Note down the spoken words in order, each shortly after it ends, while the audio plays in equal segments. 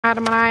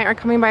Adam and I are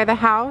coming by the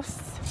house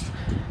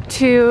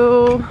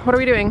to, what are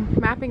we doing?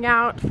 Mapping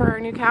out for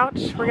our new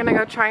couch. We're gonna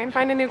go try and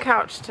find a new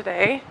couch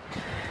today.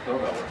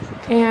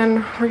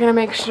 And we're gonna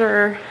make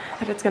sure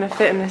that it's gonna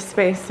fit in this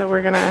space. So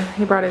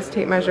he brought his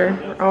tape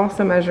measure. We're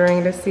also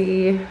measuring to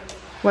see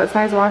what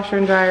size washer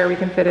and dryer we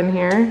can fit in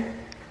here.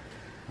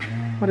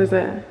 What is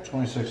it?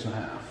 26 and a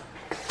half.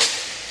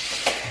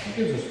 That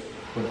gives us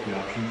quite a few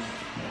options.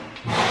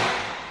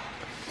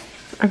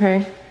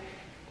 Okay.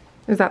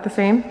 Is that the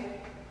same?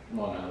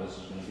 Well, no, this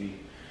is going to be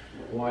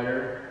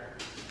wider.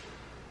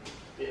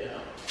 Yeah.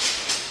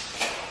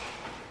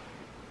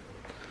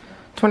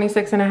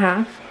 26 and a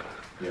half?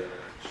 Yep.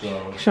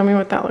 So. Show me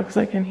what that looks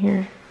like in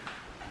here.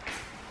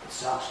 It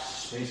sucks.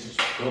 Space is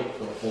built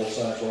for a full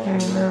size washer. I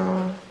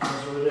know.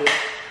 That's what it is.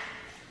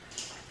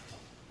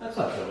 That's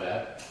not so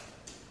bad.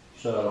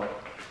 So.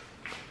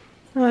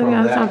 Oh,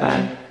 yeah, that's not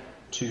bad.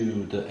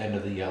 To the end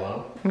of the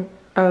yellow.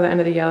 Oh, the end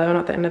of the yellow,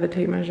 not the end of the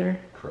tape measure.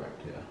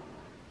 Correct, yeah.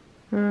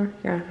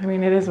 Yeah, I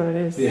mean, it is what it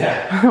is.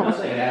 Yeah. I was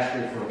saying ask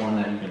her for one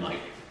that you can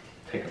like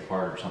take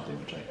apart or something,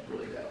 which I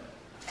really doubt.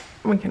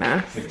 We can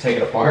ask. You can take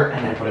it apart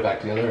and then put it back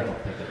together. I don't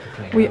think that's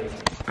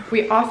the thing.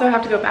 We also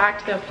have to go back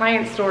to the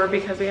appliance store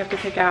because we have to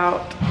pick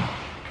out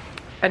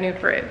a new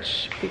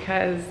fridge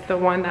because the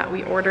one that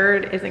we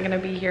ordered isn't gonna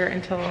be here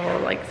until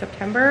like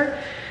September.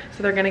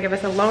 So they're gonna give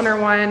us a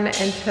loaner one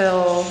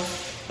until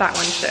that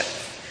one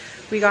ships.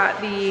 We got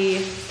the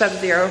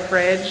Sub-Zero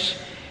fridge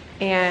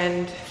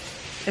and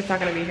it's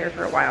not gonna be here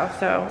for a while.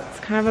 So it's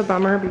kind of a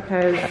bummer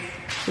because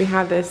we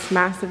have this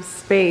massive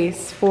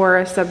space for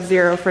a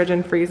Sub-Zero fridge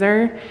and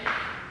freezer.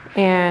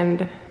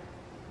 And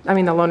I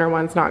mean, the loaner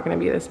one's not gonna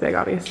be this big,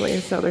 obviously.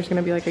 So there's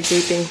gonna be like a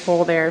gaping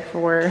hole there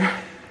for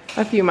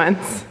a few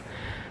months,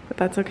 but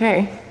that's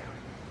okay.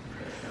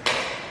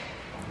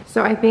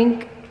 So I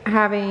think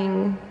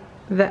having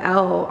the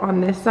L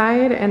on this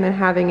side and then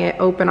having it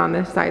open on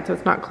this side so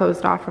it's not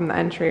closed off from the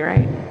entry,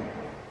 right?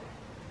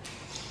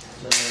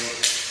 So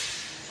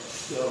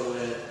let's go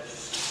with,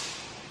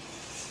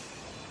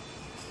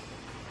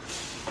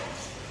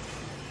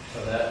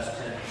 so that's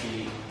 10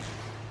 feet.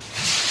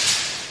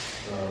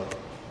 So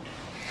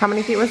How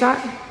many feet was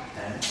that? 10.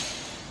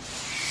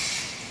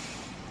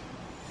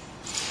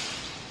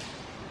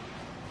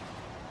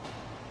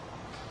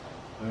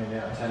 I mean,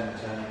 yeah, 10 and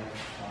 10.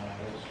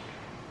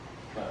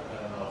 But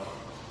I don't know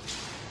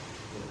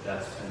if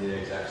that's the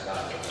exact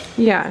size of it.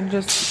 Yeah,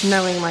 just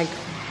knowing like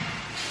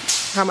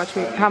how much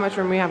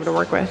room we have to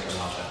work with.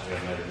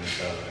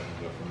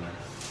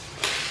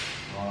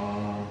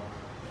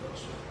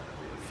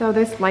 So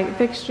this light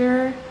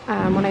fixture,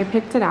 when I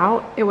picked it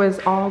out, it was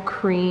all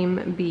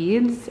cream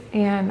beads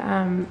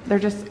and they're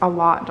just a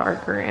lot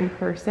darker in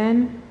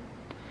person.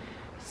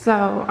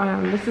 So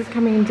this is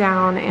coming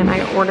down and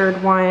I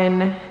ordered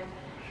one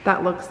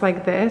that looks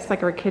like this,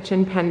 like our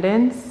kitchen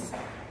pendants,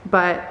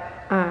 but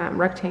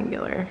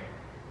rectangular.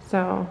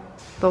 So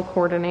they'll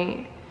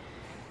coordinate.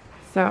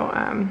 So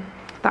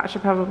that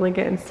should probably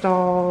get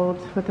installed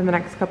within the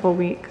next couple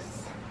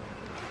weeks.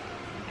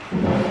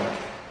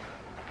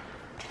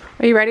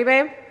 Are you ready,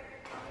 babe?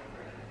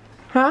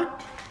 Huh?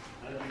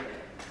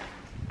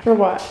 For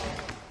what?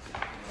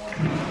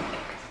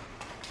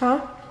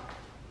 Huh?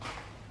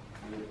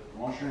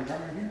 Washer and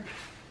dryer here?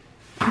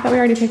 I thought we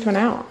already picked one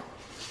out.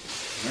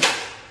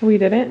 We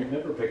didn't? We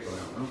never picked one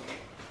out, no?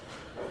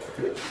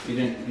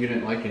 You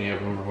didn't like any of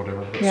them or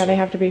whatever. Yeah, they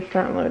have to be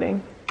front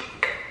loading.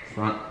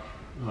 Front?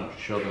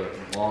 Show the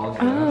log.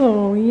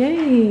 Oh,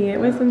 yay. It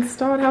was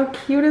installed. How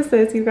cute is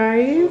this, you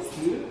guys?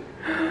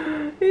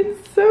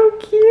 It's so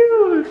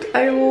cute.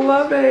 I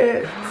love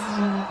it.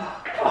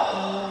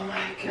 Oh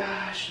my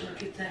gosh,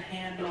 look at the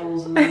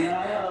handles and the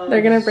knobs.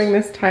 They're gonna bring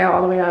this tile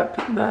all the way up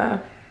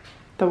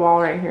the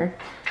wall right here.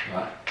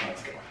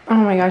 Let's go. Oh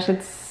my gosh,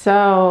 it's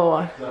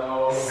so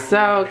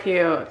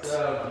cute.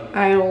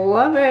 I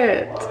love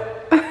it.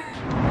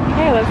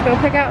 Okay, let's go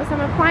pick out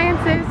some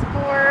appliances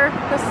for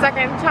the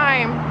second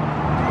time.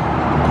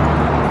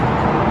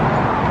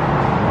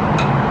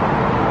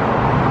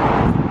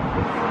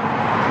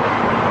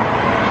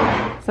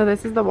 So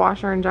this is the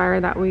washer and dryer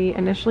that we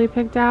initially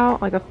picked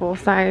out, like a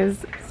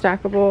full-size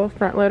stackable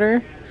front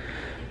loader.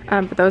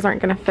 But those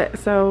aren't gonna fit,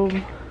 so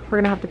we're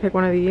gonna have to pick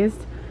one of these.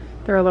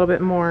 They're a little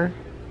bit more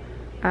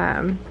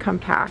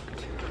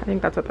compact. I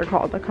think that's what they're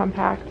called, the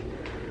compact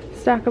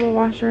stackable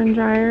washer and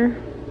dryer.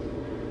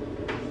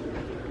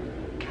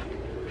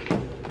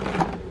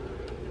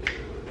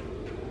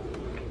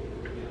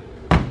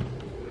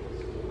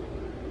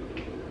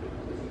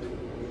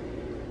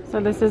 So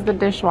this is the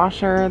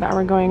dishwasher that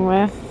we're going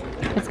with.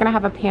 It's gonna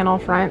have a panel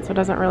front, so it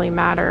doesn't really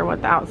matter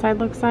what the outside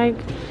looks like.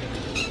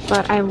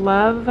 But I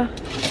love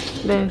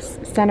this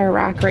center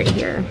rack right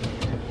here.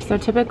 So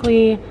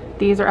typically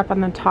these are up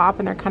on the top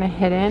and they're kind of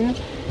hidden,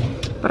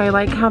 but I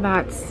like how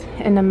that's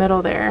in the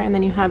middle there, and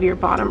then you have your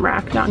bottom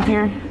rack down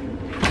here.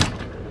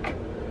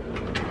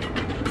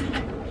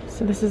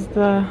 So this is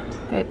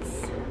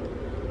it's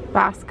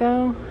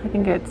Vasco. I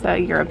think it's a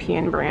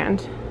European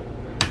brand.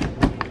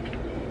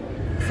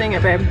 Sing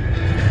it, babe.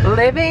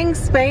 Living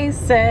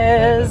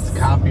Spaces.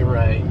 Copyright.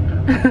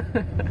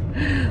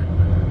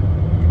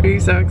 you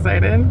so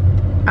excited?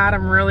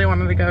 Adam really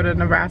wanted to go to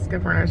Nebraska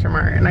Furniture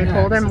Mart, and I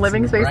told him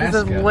Living Spaces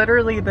is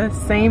literally the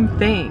same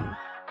thing.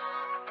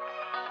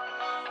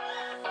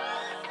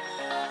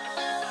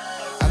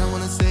 I don't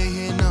wanna stay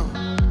here, no.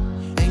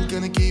 Ain't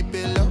gonna keep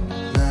it low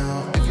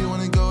now. If you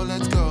wanna go,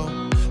 let's go.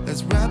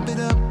 Let's wrap it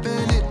up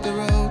and hit the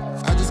road.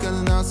 I just got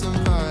an awesome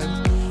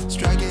vibe,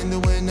 striking the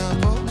winner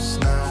post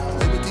now.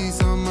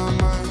 Liberty's on my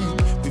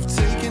mind. We've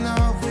taken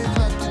off, we've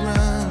left the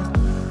ground.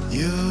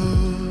 You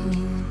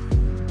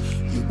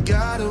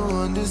gotta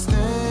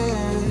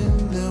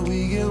understand that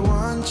we get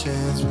one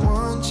chance,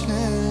 one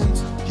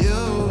chance.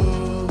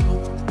 You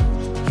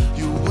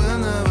will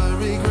never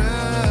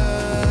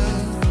regret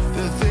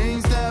the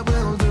things that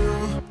we'll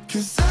do.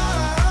 'Cause I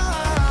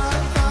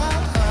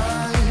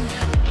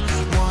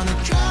wanna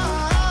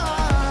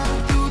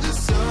drive through the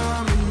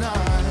summer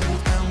night,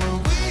 and when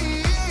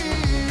we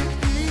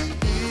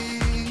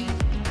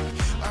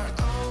are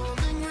old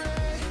and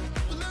gray,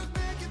 we'll look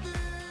back at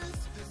this.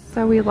 So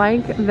we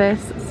like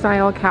this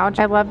style couch.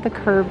 I love the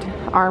curved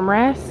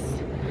armrests.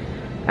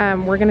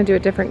 We're gonna do a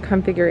different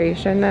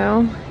configuration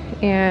though,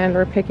 and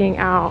we're picking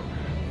out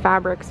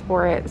fabrics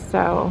for it.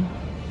 So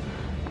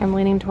I'm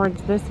leaning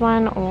towards this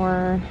one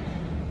or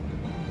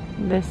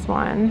this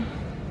one.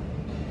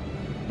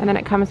 And then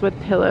it comes with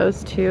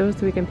pillows too,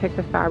 so we can pick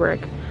the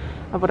fabric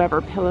of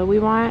whatever pillow we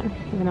want,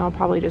 even though I'll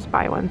probably just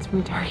buy ones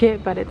from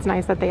Target, but it's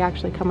nice that they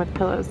actually come with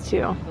pillows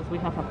too. Because we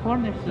have a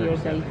corner here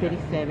that is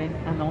 37,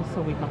 and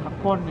also we have a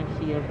corner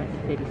here that is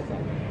 37.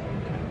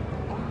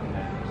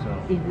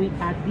 If we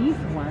add this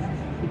one,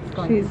 it's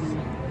going She's to be...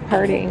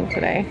 partying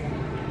today.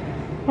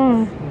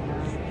 Oh.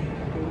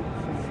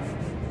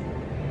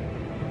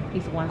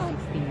 It's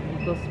 116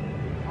 because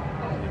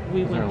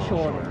we went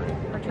shorter.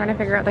 We're trying to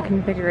figure out the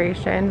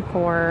configuration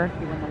for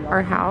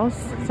our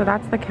house. So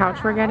that's the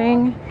couch we're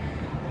getting.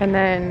 And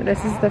then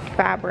this is the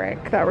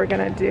fabric that we're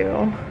gonna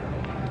do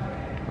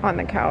on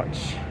the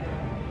couch.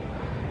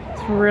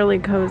 It's really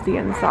cozy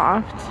and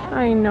soft.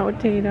 I know,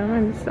 Tatum,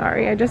 I'm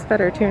sorry. I just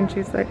fed her too, and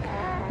she's like,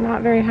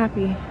 not very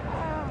happy.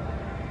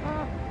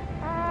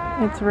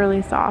 It's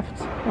really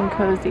soft and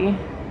cozy.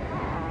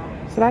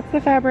 So that's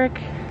the fabric.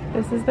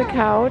 This is the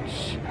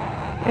couch.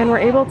 And we're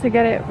able to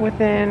get it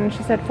within,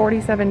 she said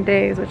 47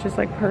 days, which is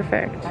like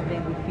perfect. And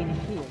then we finish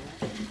here.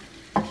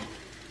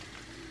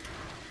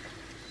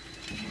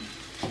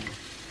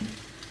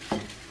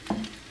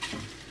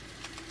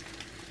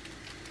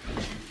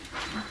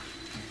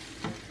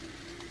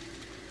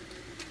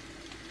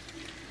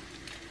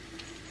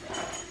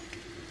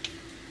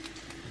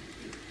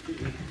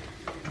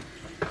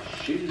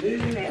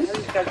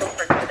 Scheduled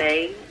for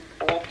today,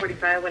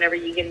 1:45. Whenever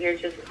you get here,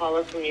 just call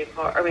us when you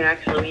call. I mean,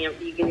 actually,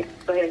 you can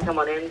go ahead and come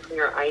on in from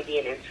your ID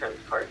and insurance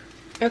card.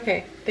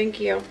 Okay, thank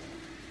you.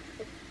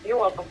 You're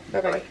welcome.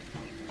 Bye-bye.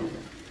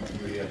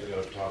 We have to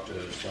go talk to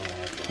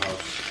someone at the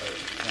house.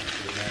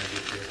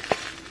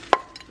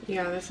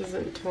 Yeah, this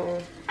isn't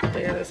until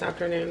later this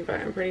afternoon,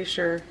 but I'm pretty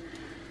sure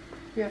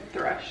we have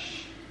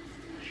thrush.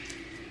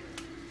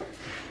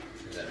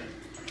 Does that mean?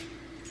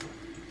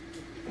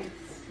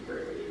 It's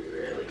really,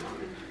 really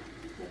common.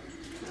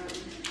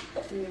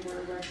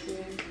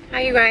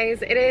 Hi you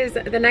guys, it is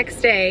the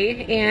next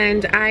day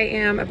and I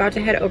am about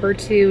to head over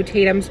to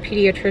Tatum's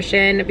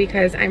pediatrician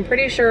because I'm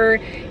pretty sure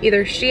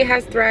either she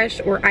has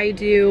thrush or I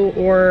do,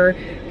 or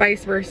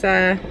vice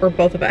versa, or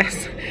both of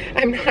us.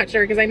 I'm not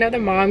sure because I know the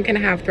mom can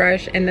have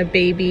thrush and the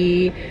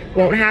baby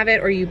won't have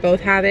it, or you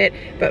both have it,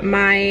 but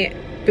my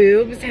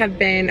boobs have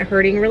been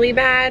hurting really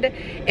bad,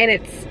 and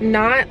it's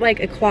not like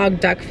a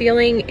clogged duct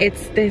feeling,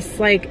 it's this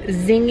like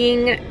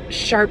zinging,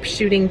 sharp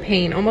shooting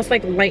pain, almost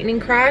like lightning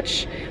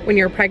crotch when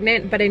you're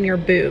pregnant, but in your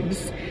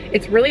boobs.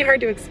 It's really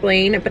hard to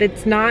explain, but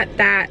it's not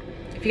that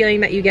feeling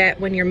that you get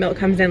when your milk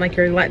comes in, like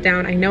you're let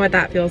down. I know what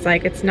that feels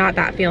like. It's not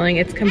that feeling.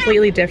 It's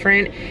completely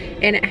different,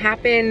 and it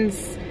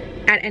happens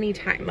at any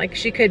time. Like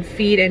she could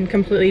feed and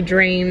completely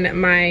drain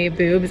my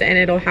boobs and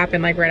it'll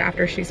happen like right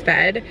after she's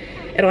fed.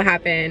 It'll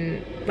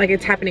happen like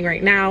it's happening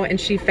right now, and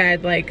she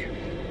fed like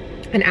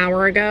an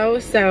hour ago.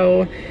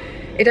 So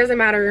it doesn't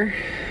matter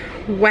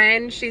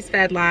when she's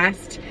fed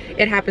last,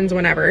 it happens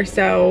whenever.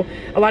 So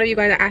a lot of you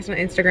guys asked on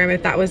Instagram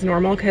if that was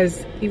normal,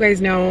 because you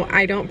guys know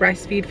I don't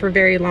breastfeed for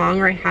very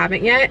long, or I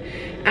haven't yet.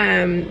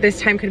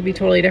 This time could be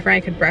totally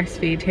different. I could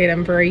breastfeed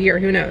Tatum for a year,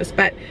 who knows,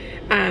 but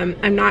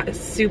I'm not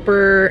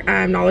super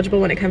knowledgeable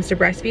when it comes to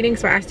breastfeeding.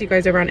 So I asked you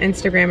guys over on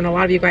Instagram, and a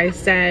lot of you guys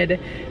said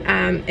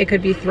it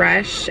could be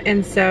thrush.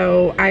 And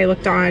so I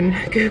looked on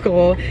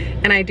Google,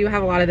 and I do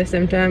have a lot of the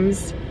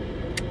symptoms,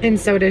 and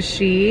so does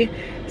she.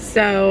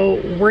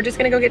 So we're just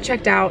gonna go get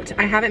checked out.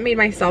 I haven't made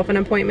myself an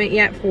appointment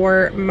yet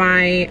for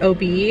my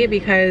OB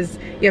because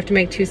you have to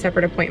make 2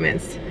 separate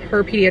appointments.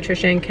 Her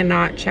pediatrician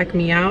cannot check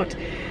me out.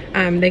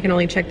 They can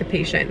only check the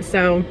patient.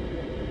 So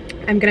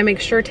I'm gonna make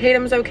sure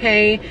Tatum's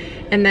okay,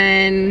 and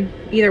then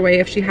either way,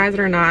 if she has it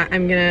or not,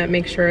 I'm gonna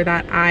make sure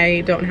that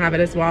I don't have it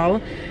as well.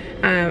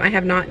 I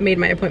have not made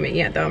my appointment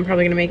yet though. I'm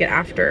probably gonna make it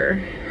after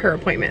her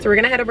appointment. So we're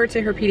gonna head over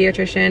to her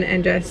pediatrician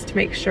and just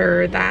make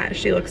sure that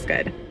she looks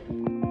good.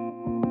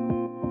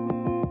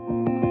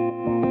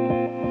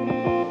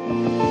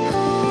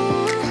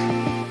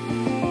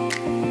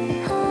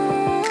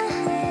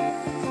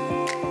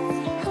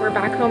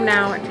 back home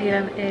now.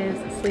 Tatum is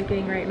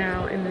sleeping right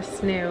now in the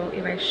snoo.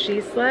 You guys,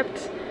 she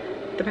slept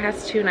the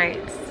past 2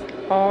 nights,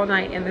 all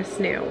night in the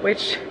snoo,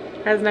 which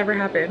has never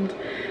happened.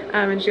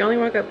 And she only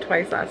woke up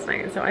twice last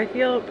night, so I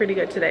feel pretty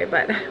good today.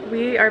 But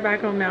we are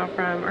back home now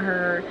from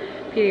her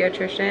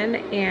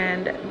pediatrician,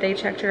 and they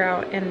checked her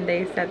out and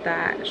they said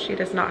that she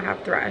does not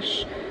have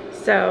thrush.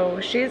 So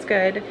she's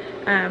good,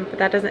 but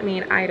that doesn't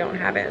mean I don't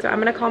have it. So I'm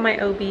gonna call my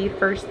OB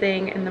first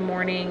thing in the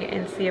morning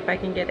and see if I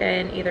can get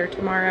in either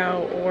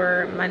tomorrow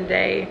or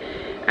Monday.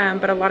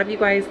 But a lot of you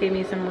guys gave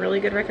me some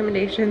really good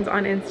recommendations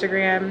on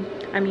Instagram.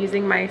 I'm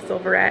using my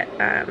Silverette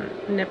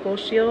nipple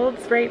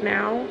shields right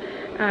now.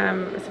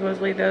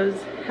 Supposedly those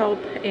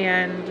help,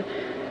 and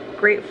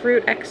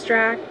grapefruit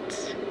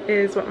extract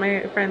is what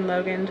my friend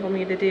Logan told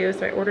me to do,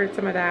 so I ordered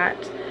some of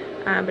that.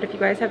 But if you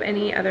guys have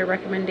any other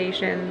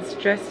recommendations,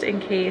 just in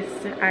case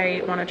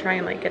I want to try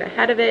and like get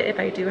ahead of it if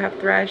I do have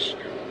thrush.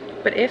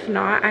 But if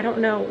not, I don't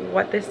know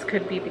what this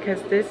could be,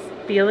 because this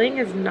feeling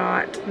is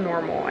not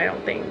normal, I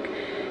don't think.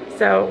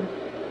 So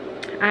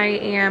I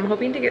am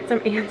hoping to get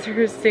some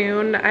answers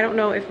soon. I don't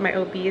know if my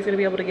OB is going to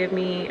be able to give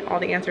me all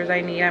the answers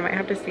I need. I might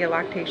have to see a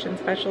lactation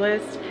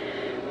specialist,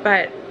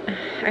 but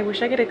I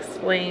wish I could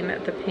explain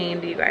the pain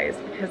to you guys,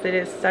 because it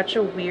is such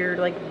a weird,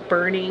 like,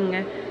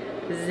 burning,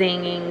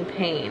 zinging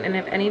pain. And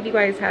if any of you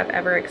guys have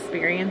ever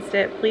experienced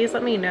it, please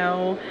let me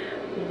know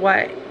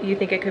what you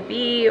think it could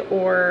be,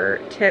 or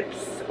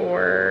tips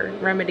or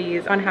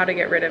remedies on how to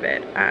get rid of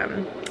it.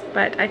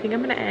 But I think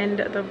I'm gonna end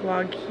the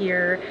vlog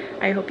here.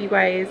 I hope you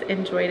guys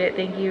enjoyed it.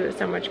 Thank you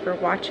so much for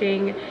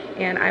watching,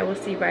 and I will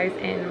see you guys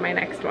in my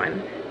next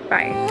one.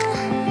 Bye.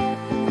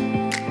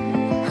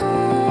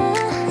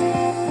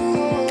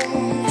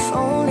 If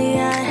only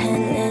I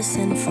had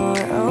listened for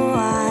a